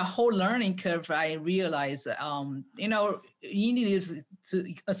the whole learning curve, I realized, you need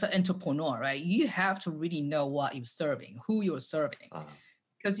to, as an entrepreneur, right? You have to really know what you're serving, who you're serving.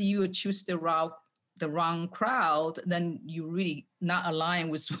 Because you choose the wrong crowd, then you really not align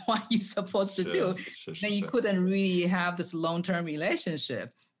with what you're supposed to do. Then you couldn't really have this long-term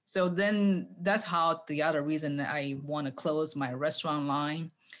relationship. So then that's how the other reason I want to close my restaurant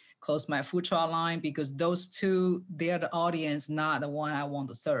line, close my food truck line, because those two, they're the audience, not the one I want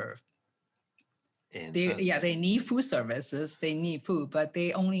to serve. They need food services, they need food, but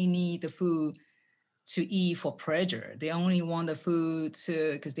they only need the food to eat for pleasure. They only want the food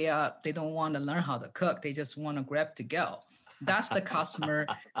because they don't want to learn how to cook. They just want to grab to go. That's the customer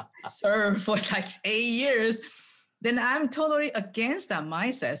I served for like 8 years. Then I'm totally against that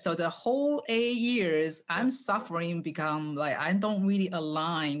mindset. So the whole 8 years, I'm suffering, become like I don't really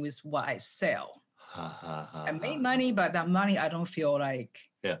align with what I sell. I make money, but that money I don't feel like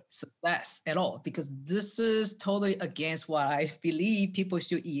success at all, because this is totally against what I believe. People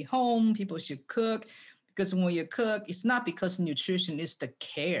should eat home, people should cook, because when you cook, it's not because nutrition, is the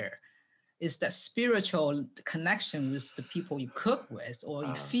care. It's that spiritual connection with the people you cook with or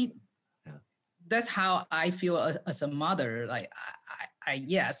you feed. That's how I feel as a mother. Like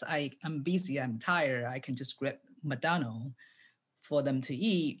I'm busy, I'm tired, I can just grab McDonald's for them to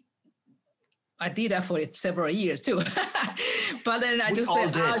eat. I did that for several years too. But then I just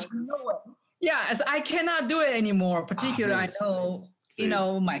said, as I cannot do it anymore. Particularly, I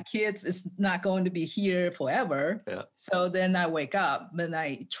know, my kids is not going to be here forever. Yeah. So then I wake up, then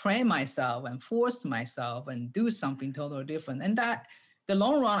I train myself and force myself and do something totally different. And that, the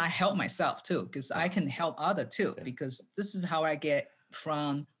long run, I help myself too, because I can help others too, because this is how I get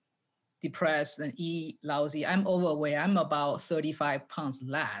from depressed and eat lousy. I'm overweight. I'm about 35 pounds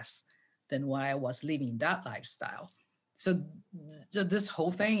less than when I was living that lifestyle. So this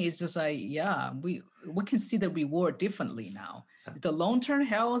whole thing is just like, we can see the reward differently now. The long-term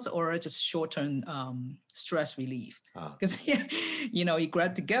health or just short-term stress relief. Because, you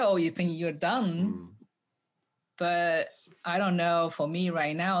grab to go, you think you're done. But I don't know, for me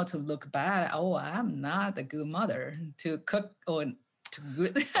right now to look bad, I'm not a good mother to cook or to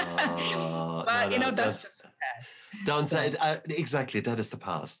good. But, that's just sad. past. Don't say it. Exactly, that is the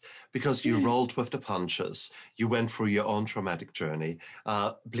past. Because you rolled with the punches. You went through your own traumatic journey.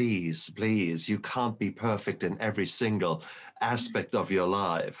 Please, you can't be perfect in every single aspect of your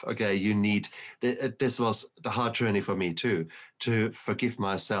life. Okay, you need. This was the hard journey for me too, to forgive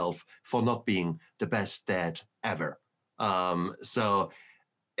myself for not being the best dad ever. So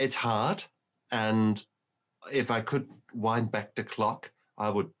it's hard, and if I could wind back the clock, I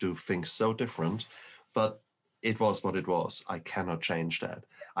would do things so different. But it was what it was. I cannot change that.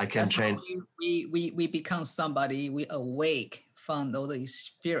 I can change. We become somebody. We awake from all the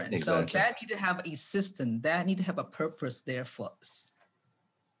experience. Exactly. So that need to have a system. That need to have a purpose there for us.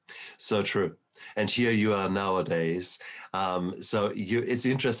 So true. And here you are nowadays. It's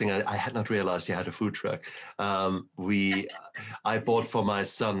interesting. I had not realized you had a food truck. I bought for my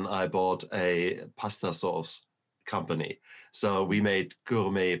son, I bought a pasta sauce company. So we made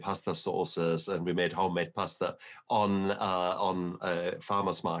gourmet pasta sauces and we made homemade pasta on a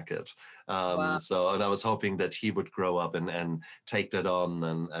farmer's market. Wow. And I was hoping that he would grow up and take that on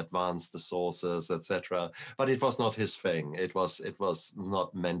and advance the sauces, etc. But it was not his thing. It was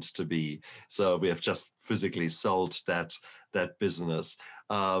not meant to be. So we have just physically sold that business.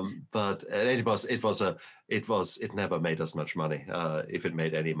 But it never made us much money, if it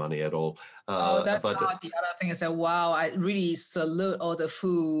made any money at all. That's the other thing. I said, wow, I really salute all the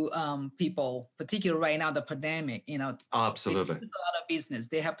food people, particularly right now, the pandemic, absolutely. It's a lot of business.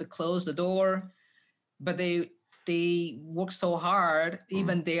 They have to close the door, but they work so hard,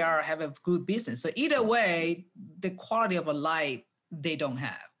 even they have a good business. So either way, the quality of a life they don't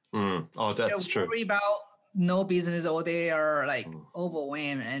have. Oh, that's true. Worry about no business, or they are like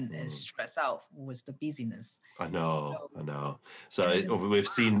overwhelmed and stressed out with the busyness. I know. So we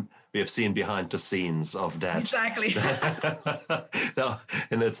have seen behind the scenes of that. Exactly. No,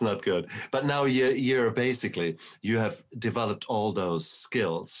 and it's not good. But now you have developed all those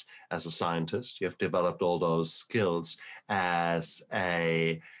skills as a scientist. You have developed all those skills as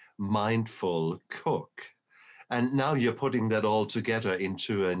a mindful cook. And now you're putting that all together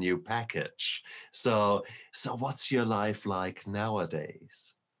into a new package. So what's your life like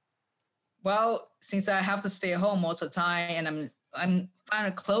nowadays? Well, since I have to stay at home most of the time, and I'm trying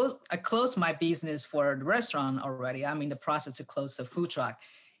to close. I closed my business for the restaurant already. I'm in the process to close the food truck,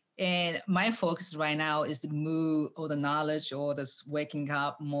 and my focus right now is to move all the knowledge, all this waking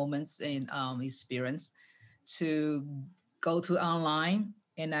up moments and experience, to go to online.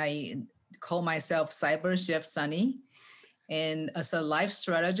 And I call myself Cyber Chef Sunny. And as a life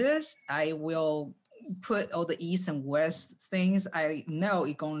strategist, I will put all the East and West things I know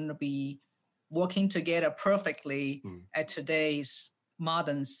are going to be working together perfectly at today's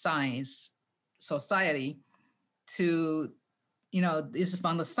modern science society to, this is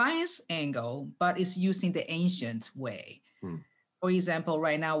from the science angle, but it's using the ancient way. For example,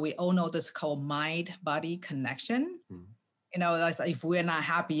 right now, we all know this called mind-body connection. Like if we're not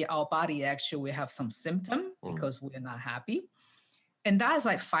happy, our body actually will have some symptom because we're not happy. And that's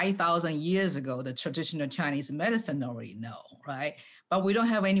like 5,000 years ago, the traditional Chinese medicine already know, right? But we don't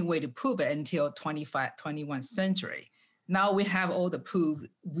have any way to prove it until 21st century. Now we have all the proof,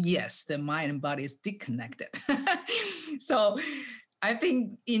 yes, the mind and body is disconnected. So I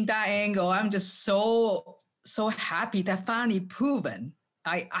think in that angle, I'm just so happy that finally proven.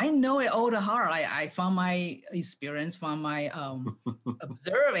 I know it all the hard. I found my experience, from my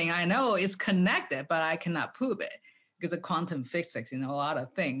observing, I know it's connected, but I cannot prove it because of quantum physics, a lot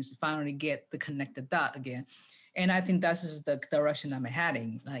of things finally get the connected dot again. And I think this is the direction I'm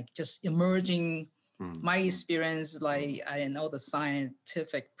heading, like just emerging my experience, like I know the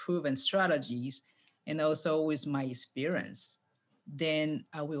scientific proven strategies, and also with my experience. Then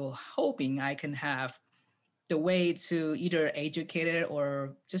I will hoping I can have the way to either educate it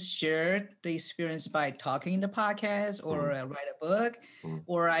or just share the experience by talking in the podcast or write a book,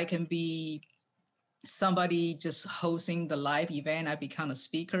 or I can be somebody just hosting the live event. I become a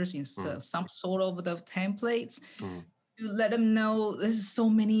speaker in some sort of the templates to let them know there's so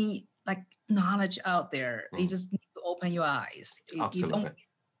many like knowledge out there. You just need to open your eyes. Absolutely. You don't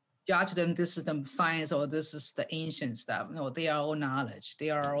judge them, this is the science or this is the ancient stuff. No, they are all knowledge. They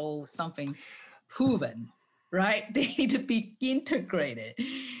are all something proven, right? They need to be integrated.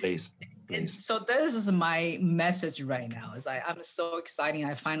 Please. So this is my message right now. Is I'm so excited.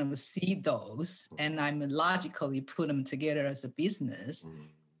 I finally see those, and I'm logically put them together as a business,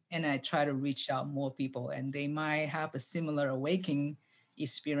 and I try to reach out more people, and they might have a similar awakening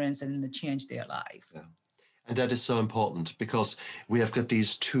experience and change their life. Yeah. And that is so important because we have got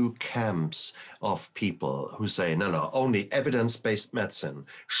these two camps of people who say, no, only evidence-based medicine.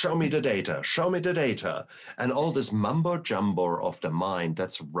 Show me the data, show me the data. And all this mumbo jumbo of the mind,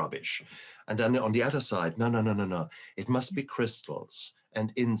 that's rubbish. And then on the other side, no. It must be crystals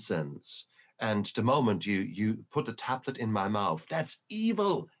and incense. And the moment you put a tablet in my mouth, that's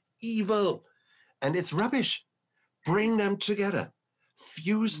evil. And it's rubbish. Bring them together,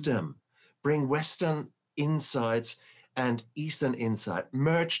 fuse them, bring Western insights and Eastern insight,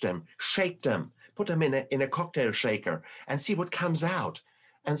 merge them, shake them, put them in a cocktail shaker and see what comes out.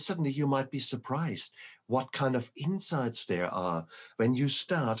 And suddenly you might be surprised what kind of insights there are when you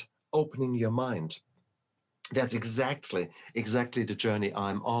start opening your mind. That's exactly the journey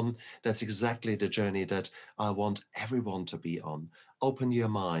I'm on. That's exactly the journey that I want everyone to be on. Open your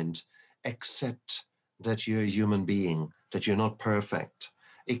mind, accept that you're a human being, that you're not perfect.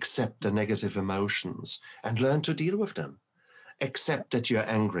 Accept the negative emotions and learn to deal with them. Accept that you're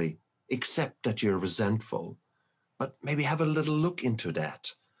angry. Accept that you're resentful. But maybe have a little look into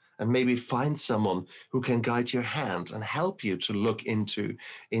that and maybe find someone who can guide your hand and help you to look into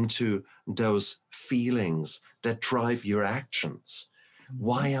those feelings that drive your actions.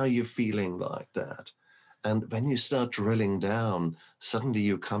 Why are you feeling like that? And when you start drilling down, suddenly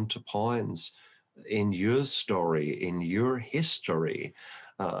you come to points in your story, in your history,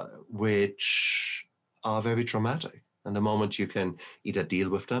 which are very traumatic. And the moment you can either deal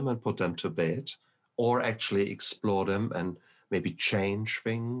with them and put them to bed, or actually explore them and maybe change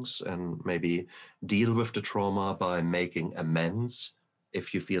things and maybe deal with the trauma by making amends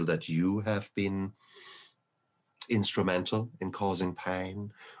if you feel that you have been instrumental in causing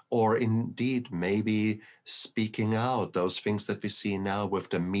pain, or indeed maybe speaking out, those things that we see now with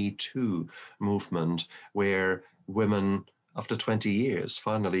the Me Too movement, where women after 20 years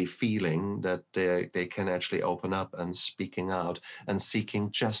finally feeling that they can actually open up and speaking out and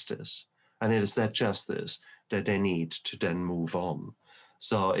seeking justice. And it is that justice that they need to then move on.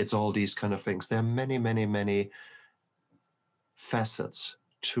 So it's all these kind of things. There are many facets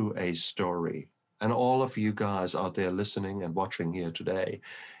to a story. And all of you guys out there listening and watching here today,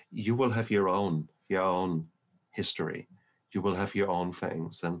 you will have your own history. You will have your own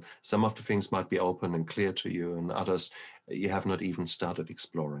things. And some of the things might be open and clear to you, and others you have not even started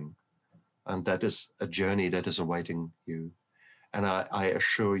exploring. And that is a journey that is awaiting you. And I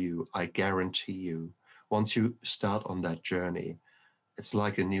assure you, I guarantee you, once you start on that journey, it's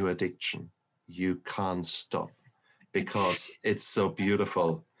like a new addiction. You can't stop because it's so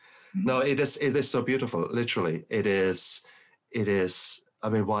beautiful. No, it is so beautiful. Literally, it is. I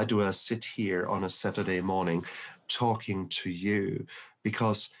mean, why do I sit here on a Saturday morning talking to you?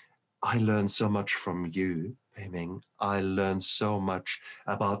 Because I learn so much from you, Pei-Ming. I learn so much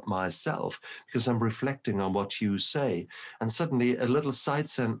about myself because I'm reflecting on what you say. And suddenly a little side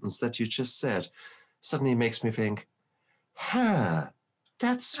sentence that you just said suddenly makes me think,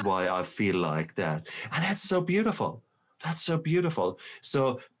 that's why I feel like that. And that's so beautiful. That's so beautiful.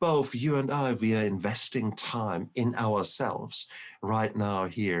 So both you and I, we are investing time in ourselves right now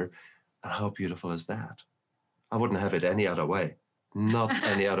here. And how beautiful is that? I wouldn't have it any other way. Not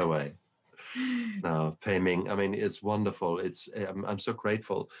any other way. No, Pei-Ming, I mean, it's wonderful. I'm so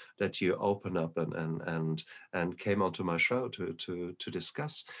grateful that you opened up and came onto my show to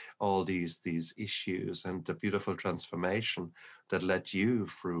discuss all these issues and the beautiful transformation that led you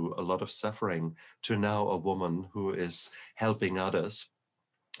through a lot of suffering to now a woman who is helping others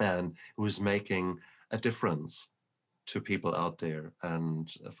and who is making a difference to people out there. And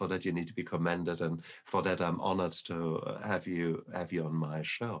for that you need to be commended, and for that I'm honored to have you on my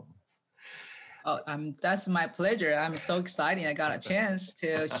show. Oh, that's my pleasure. I'm so excited. I got a chance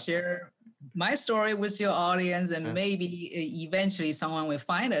to share my story with your audience, and maybe eventually someone will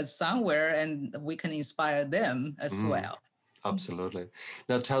find us somewhere and we can inspire them as well. Absolutely.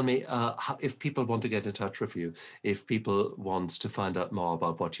 Now tell me, if people want to get in touch with you, if people want to find out more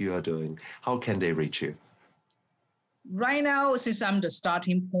about what you are doing, how can they reach you? Right now, since I'm the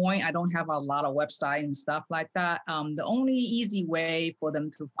starting point, I don't have a lot of website and stuff like that. The only easy way for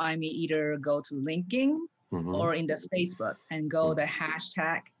them to find me, either go to LinkedIn or in the Facebook and go the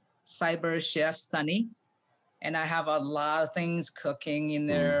hashtag CyberChefSunny. And I have a lot of things cooking in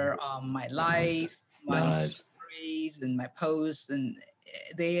there, my life, my stories and my posts, and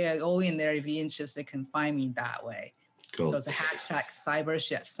they are all in there. If you're interested, they can find me that way. Cool. So it's a hashtag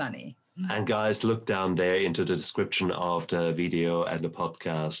CyberChefSunny. And guys, look down there into the description of the video and the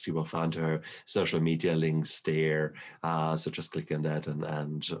podcast. You will find her social media links there. So just click on that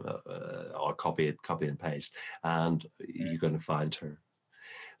or copy and paste, and you're going to find her.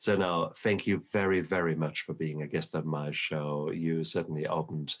 So now, thank you very, very much for being a guest on my show. You certainly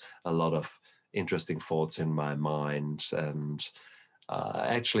opened a lot of interesting thoughts in my mind, and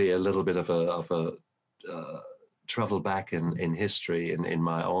actually a little bit of a travel back in history in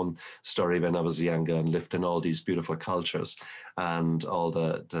my own story when I was younger and lived in all these beautiful cultures and all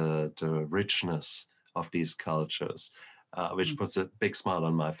the richness of these cultures. Which puts a big smile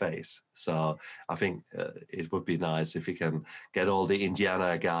on my face. So I think it would be nice if we can get all the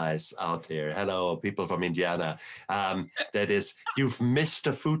Indiana guys out there. Hello, people from Indiana. That is, you've missed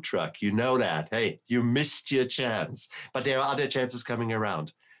a food truck. You know that. Hey, you missed your chance. But there are other chances coming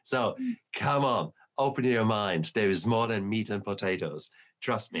around. So come on, open your mind. There is more than meat and potatoes.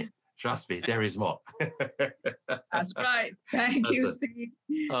 Trust me. Trust me, there is more. That's right. Thank you, Steve.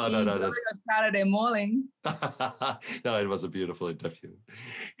 Oh, no, that's Saturday morning. No, it was a beautiful interview.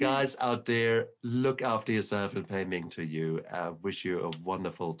 Guys out there, look after yourself and Pei Ming to you. Wish you a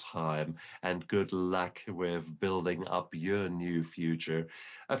wonderful time and good luck with building up your new future,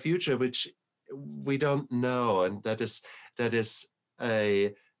 a future which we don't know, and that is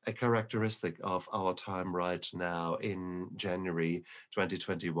a characteristic of our time right now in January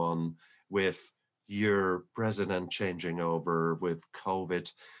 2021, with your president changing over, with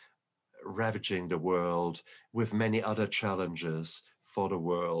COVID ravaging the world, with many other challenges for the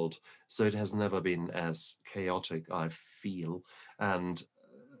world. So it has never been as chaotic, I feel, and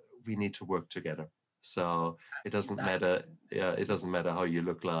we need to work together. So it doesn't matter. Yeah, it doesn't matter how you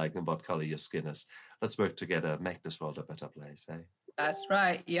look like and what color your skin is. Let's work together, make this world a better place, eh? That's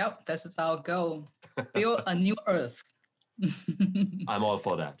right. Yep, this is our goal. Build a new Earth. I'm all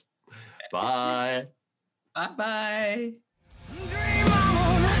for that. Bye. Bye-bye.